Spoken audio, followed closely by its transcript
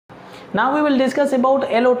Now we will discuss about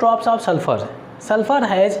allotropes of sulfur. Sulfur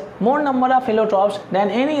has more number of allotropes than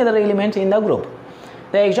any other element in the group.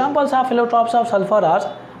 The examples of allotropes of sulfur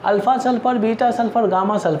are alpha sulfur, beta sulfur,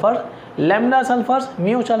 gamma sulfur, lambda sulfur,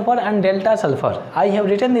 mu sulfur and delta sulfur. I have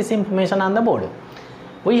written this information on the board.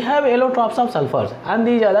 We have allotropes of sulfur and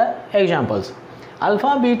these are the examples: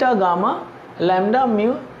 alpha, beta, gamma, lambda,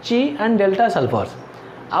 mu, chi and delta sulfur.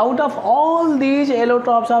 Out of all these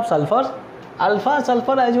allotropes of sulfur, alpha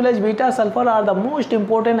sulfur as well as beta sulfur are the most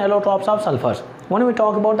important allotropes of sulfur. When we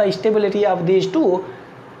talk about the stability of these two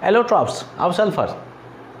allotropes of sulfur,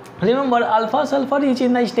 remember alpha sulfur is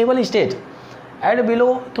in the stable state at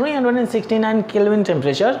below 369 Kelvin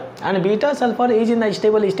temperature and beta sulfur is in the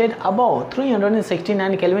stable state above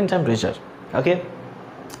 369 Kelvin temperature. Okay.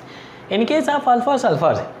 In case of alpha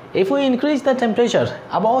sulfur, if we increase the temperature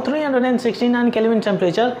above 369 Kelvin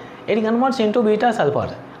temperature, it converts into beta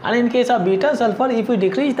sulfur. And in case of beta sulfur, if we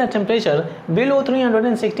decrease the temperature below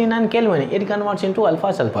 369 Kelvin, it converts into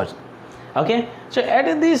alpha sulfur. Okay, so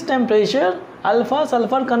at this temperature, alpha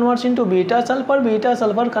sulfur converts into beta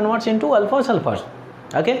sulfur converts into alpha sulfur.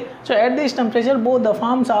 Okay, so at this temperature, both the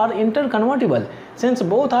forms are interconvertible. Since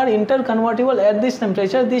both are interconvertible at this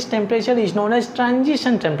temperature is known as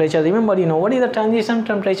transition temperature. Remember, you know what is the transition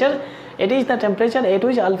temperature? It is the temperature at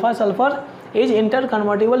which alpha sulfur is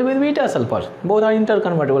interconvertible with beta sulfur. Both are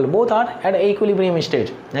interconvertible, both are at equilibrium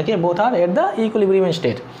state. Okay, both are at the equilibrium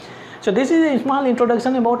state. So this is a small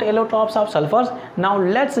introduction about allotropes of sulfur. Now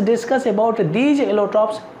let's discuss about these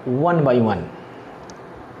allotropes one by one.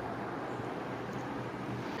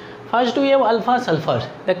 First we have alpha sulfur.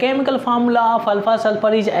 The chemical formula of alpha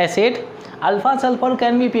sulfur is acid. Alpha sulfur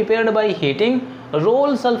can be prepared by heating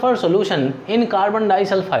roll sulfur solution in carbon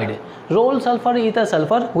disulfide. Roll sulfur is the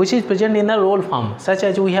sulfur which is present in the roll form, such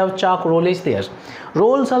as we have chalk roll is there.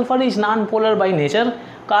 Roll sulfur is non-polar by nature.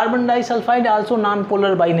 Carbon disulfide also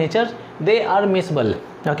non-polar by nature. They are miscible.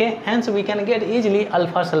 Okay, hence we can get easily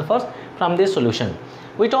alpha sulfur from this solution.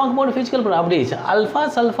 We talk about physical properties.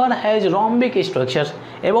 Alpha sulfur has rhombic structure.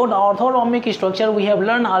 About orthorhombic structure we have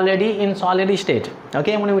learned already in solid state.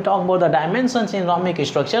 Okay, when we talk about the dimensions in rhombic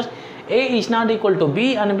structure, A is not equal to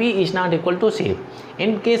B and B is not equal to C.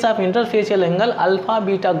 In case of interfacial angle, alpha,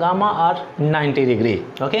 beta, gamma are 90 degree.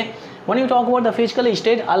 Okay, when you talk about the physical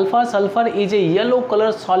state, alpha sulfur is a yellow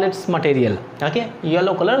color solid material. Okay,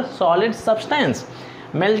 yellow color solid substance.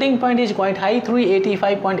 Melting point is quite high,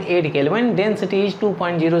 385.8 Kelvin. Density is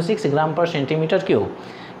 2.06 gram per centimeter cube.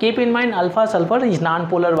 Keep in mind, alpha sulfur is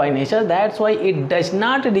non-polar by nature. That's why it does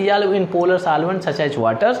not dissolve in polar solvents such as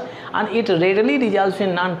water, and it readily dissolves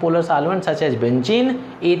in non-polar solvents such as benzene,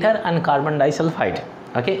 ether and carbon disulfide.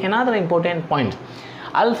 Okay, another important point.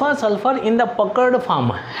 Alpha sulfur in the puckered form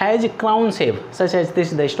has crown shape, such as this.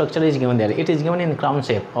 The structure is given there. It is given in crown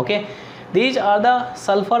shape. Okay. These are the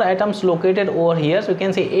sulfur atoms located over here. So you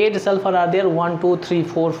can see 8 sulfur are there. 1, 2, 3,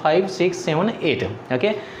 4, 5, 6, 7, 8.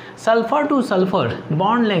 Okay. Sulfur to sulfur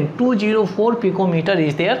bond length 204 picometer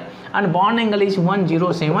is there and bond angle is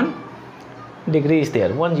 107 degree is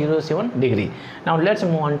there. 107 degree. Now let's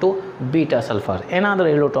move on to beta sulfur, another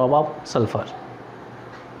allotrope of sulfur.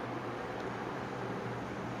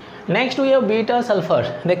 Next we have beta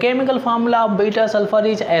sulfur. The chemical formula of beta sulfur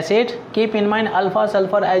is acid. Keep in mind, alpha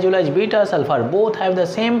sulfur as well as beta sulfur both have the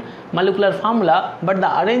same molecular formula, but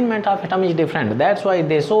the arrangement of atom is different. That's why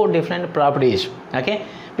they show different properties. Okay.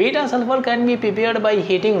 Beta sulfur can be prepared by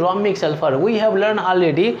heating rhombic sulfur. We have learned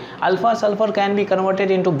already alpha sulfur can be converted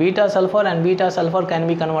into beta sulfur and beta sulfur can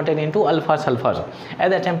be converted into alpha sulfur at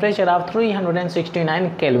the temperature of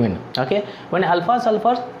 369 Kelvin. Okay, when alpha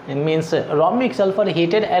sulfur means rhombic sulfur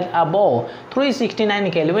heated at above 369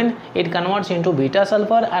 Kelvin, it converts into beta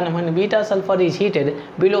sulfur, and when beta sulfur is heated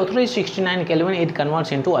below 369 Kelvin, it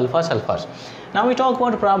converts into alpha sulfur. Now we talk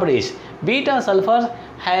about properties. Beta sulfur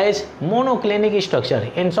has monoclinic structure.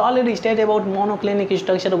 In solid state, about monoclinic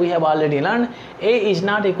structure we have already learned. A is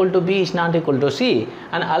not equal to B is not equal to C,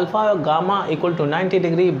 and alpha gamma equal to 90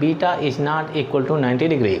 degree, beta is not equal to 90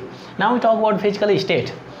 degree. Now we talk about physical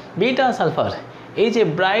state. Beta sulfur is a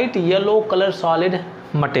bright yellow color solid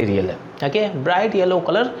material. Okay, bright yellow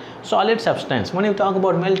color solid substance. When you talk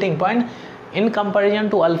about melting point, in comparison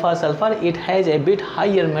to alpha sulfur, it has a bit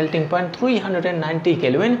higher melting point, 390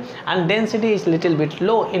 Kelvin, and density is little bit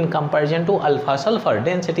low in comparison to alpha sulfur.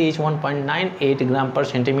 Density is 1.98 gram per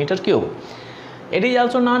centimeter cube. It is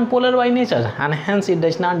also non-polar by nature, and hence it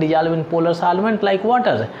does not dissolve in polar solvent like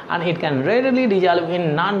water, and it can readily dissolve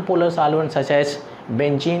in non-polar solvents such as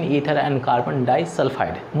benzene, ether and carbon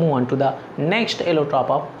disulfide. Move on to the next allotrope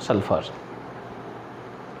of sulfur.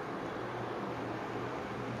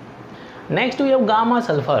 Next we have gamma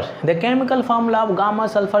sulfur. The chemical formula of gamma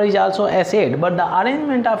sulfur is also acid, but the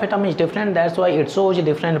arrangement of atom is different, that's why it shows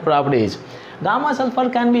different properties. Gamma sulfur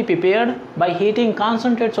can be prepared by heating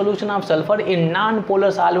concentrated solution of sulfur in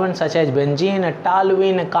non-polar solvents such as benzene,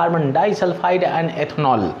 toluene, carbon disulfide and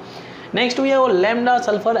ethanol. Next we have lambda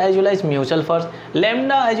sulfur as well as mu sulfur.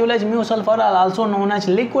 Lambda as well as mu sulfur are also known as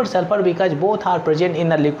liquid sulfur because both are present in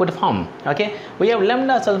the liquid form. Okay, we have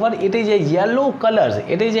lambda sulfur. It is a yellow color.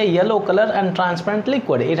 It is a yellow color and transparent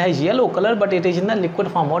liquid. It has yellow color, but it is in the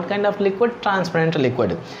liquid form. What kind of liquid? Transparent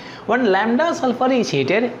liquid. When lambda sulfur is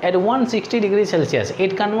heated at 160 degrees Celsius,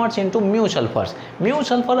 it converts into mu sulfur. Mu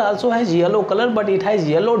sulfur also has yellow color, but it has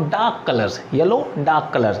yellow dark colors. Yellow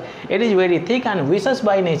dark color. It is very thick and viscous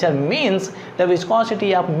by nature, means the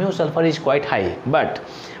viscosity of mu sulfur is quite high. But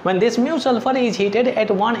when this mu sulfur is heated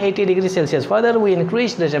at 180 degrees Celsius, further we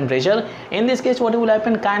increase the temperature. In this case, what will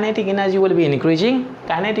happen? Kinetic energy will be increasing.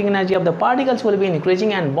 Kinetic energy of the particles will be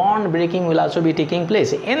increasing, and bond breaking will also be taking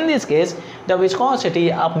place. In this case, the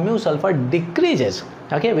viscosity of mu sulfur decreases.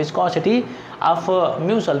 Okay, viscosity of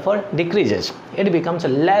mu sulfur decreases. It becomes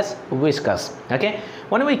less viscous. Okay,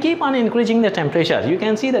 when we keep on increasing the temperature, you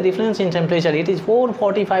can see the difference in temperature. It is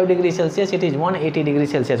 445 degrees Celsius, it is 180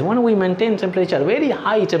 degrees Celsius. When we maintain temperature, very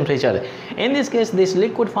high temperature, in this case this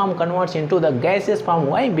liquid form converts into the gaseous form.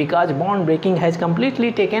 Why? Because bond breaking has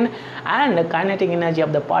completely taken and the kinetic energy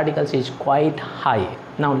of the particles is quite high.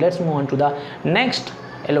 Now let's move on to the next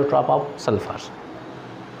allotrope of sulfur.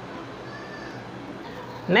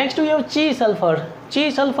 Next we have chi sulfur. Chi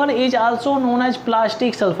sulfur is also known as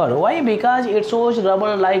plastic sulfur. Why? Because it shows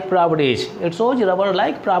rubber-like properties. It shows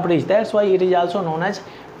rubber-like properties. That's why it is also known as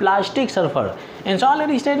plastic sulfur. In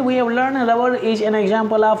solid state, we have learned rubber is an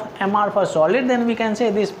example of amorphous solid. Then we can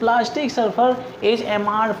say this plastic sulfur is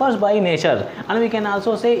amorphous by nature, and we can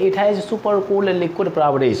also say it has supercooled liquid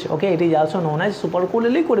properties. Okay, it is also known as supercooled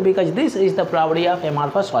liquid because this is the property of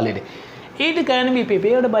amorphous solid. It can be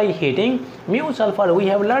prepared by heating. Mu sulfur, we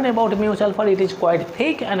have learned about mu sulfur. It is quite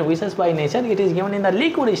thick and viscous by nature. It is given in the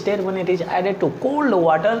liquid state. When it is added to cold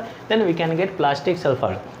water, then we can get plastic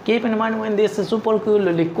sulfur. Keep in mind, when this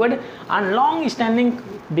supercooled liquid and long standing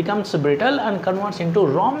becomes brittle and converts into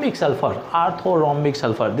rhombic sulfur, orthorhombic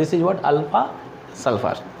sulfur. This is what alpha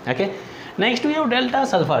sulfur. Okay. Next we have delta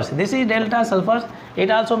sulfurs. This is delta sulfur. It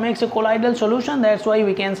also makes a colloidal solution. That's why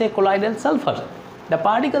we can say colloidal sulfur. The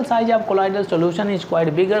particle size of colloidal solution is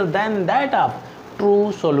quite bigger than that of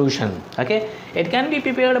true solution. Okay, it can be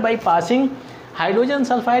prepared by passing hydrogen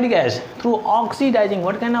sulfide gas through oxidizing.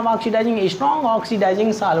 What kind of oxidizing? Strong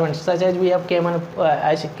oxidizing solvents such as we have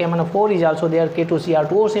KMnO4 is also there,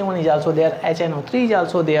 K2Cr2O7 is also there, HNO3 is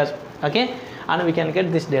also there. Okay, and we can get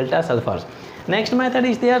this delta sulfur. Next method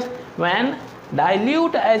is there when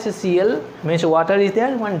dilute HCl, means water is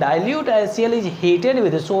there. When dilute HCl is heated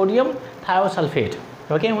with sodium thiosulfate.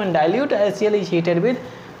 Okay, when dilute HCl is heated with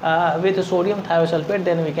sodium thiosulfate,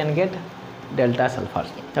 then we can get delta sulfur.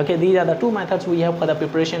 Okay, these are the two methods we have for the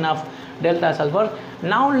preparation of delta sulfur.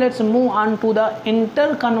 Now let's move on to the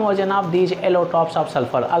interconversion of these allotropes of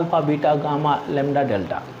sulfur: alpha, beta, gamma, lambda,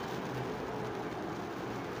 delta.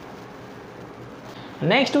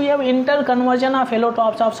 Next we have interconversion of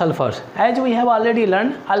allotropes of sulfur. As we have already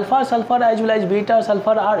learned, alpha sulfur as well as beta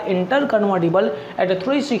sulfur are interconvertible at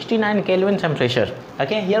 369 Kelvin temperature.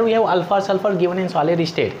 Okay, here we have alpha sulfur given in solid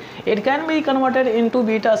state. It can be converted into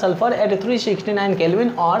beta sulfur at 369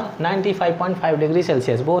 Kelvin or 95.5 degrees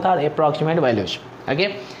Celsius. Both are approximate values.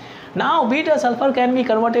 Okay, now beta sulfur can be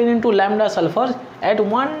converted into lambda sulfur at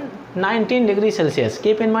 119 degrees Celsius.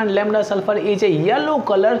 Keep in mind, lambda sulfur is a yellow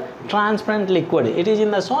color transparent liquid. It is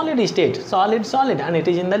in the solid state, solid, and it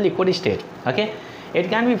is in the liquid state. Okay, it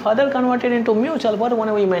can be further converted into mu sulfur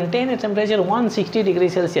when we maintain a temperature 160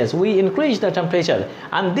 degrees Celsius. We increase the temperature,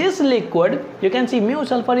 and this liquid, you can see mu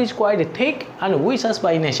sulfur is quite thick and viscous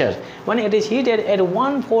by nature. When it is heated at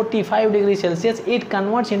 145 degrees Celsius, it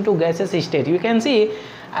converts into gaseous state. You can see,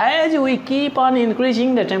 as we keep on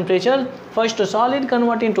increasing the temperature, first solid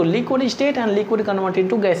convert into liquid state and liquid convert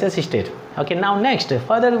into gaseous state. Okay, now next,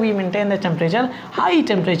 further we maintain the temperature, high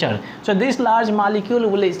temperature. So this large molecule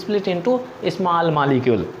will split into a small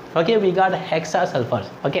molecule. Okay, we got hexa sulfur.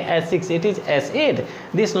 Okay, S6, it is S8.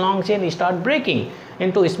 This long chain start breaking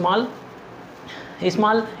into a small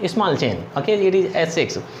chain. Okay, it is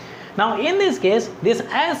S6. Now in this case, this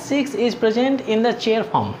S6 is present in the chair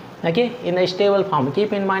form. Okay, in a stable form.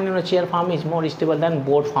 Keep in mind, chair form is more stable than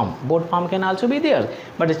boat form. Boat form can also be there,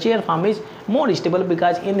 but the chair form is more stable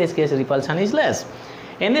because in this case repulsion is less.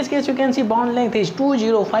 In this case, you can see bond length is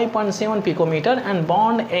 205.7 picometer and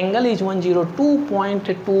bond angle is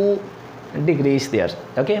 102.2 degrees there.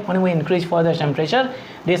 Okay, when we increase further temperature,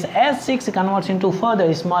 this S6 converts into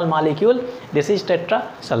further small molecule. This is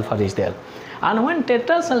tetrasulfur is there. And when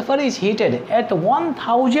tetrasulfur is heated at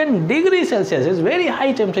 1000 degrees Celsius, is very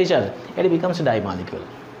high temperature, it becomes dimolecule.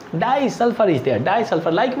 Disulfur is there,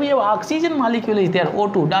 disulfur, like we have oxygen molecule is there,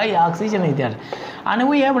 O2, dioxygen is there. And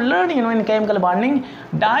we have learned, in chemical bonding,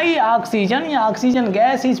 dioxygen, oxygen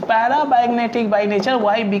gas is paramagnetic by nature.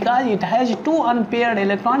 Why? Because it has 2 unpaired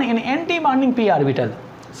electron in anti-bonding p orbital.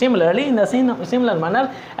 Similarly, in the similar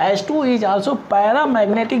manner, H2 is also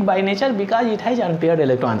paramagnetic by nature because it has unpaired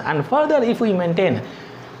electron. And further, if we maintain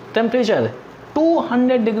temperature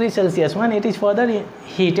 200 degrees Celsius, when it is further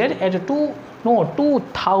heated at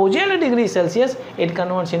 2000 degrees Celsius, it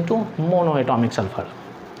converts into monoatomic sulfur.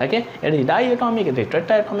 Okay, it is diatomic, it is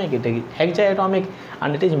tetraatomic, it is hexaatomic,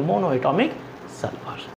 and it is monoatomic sulfur.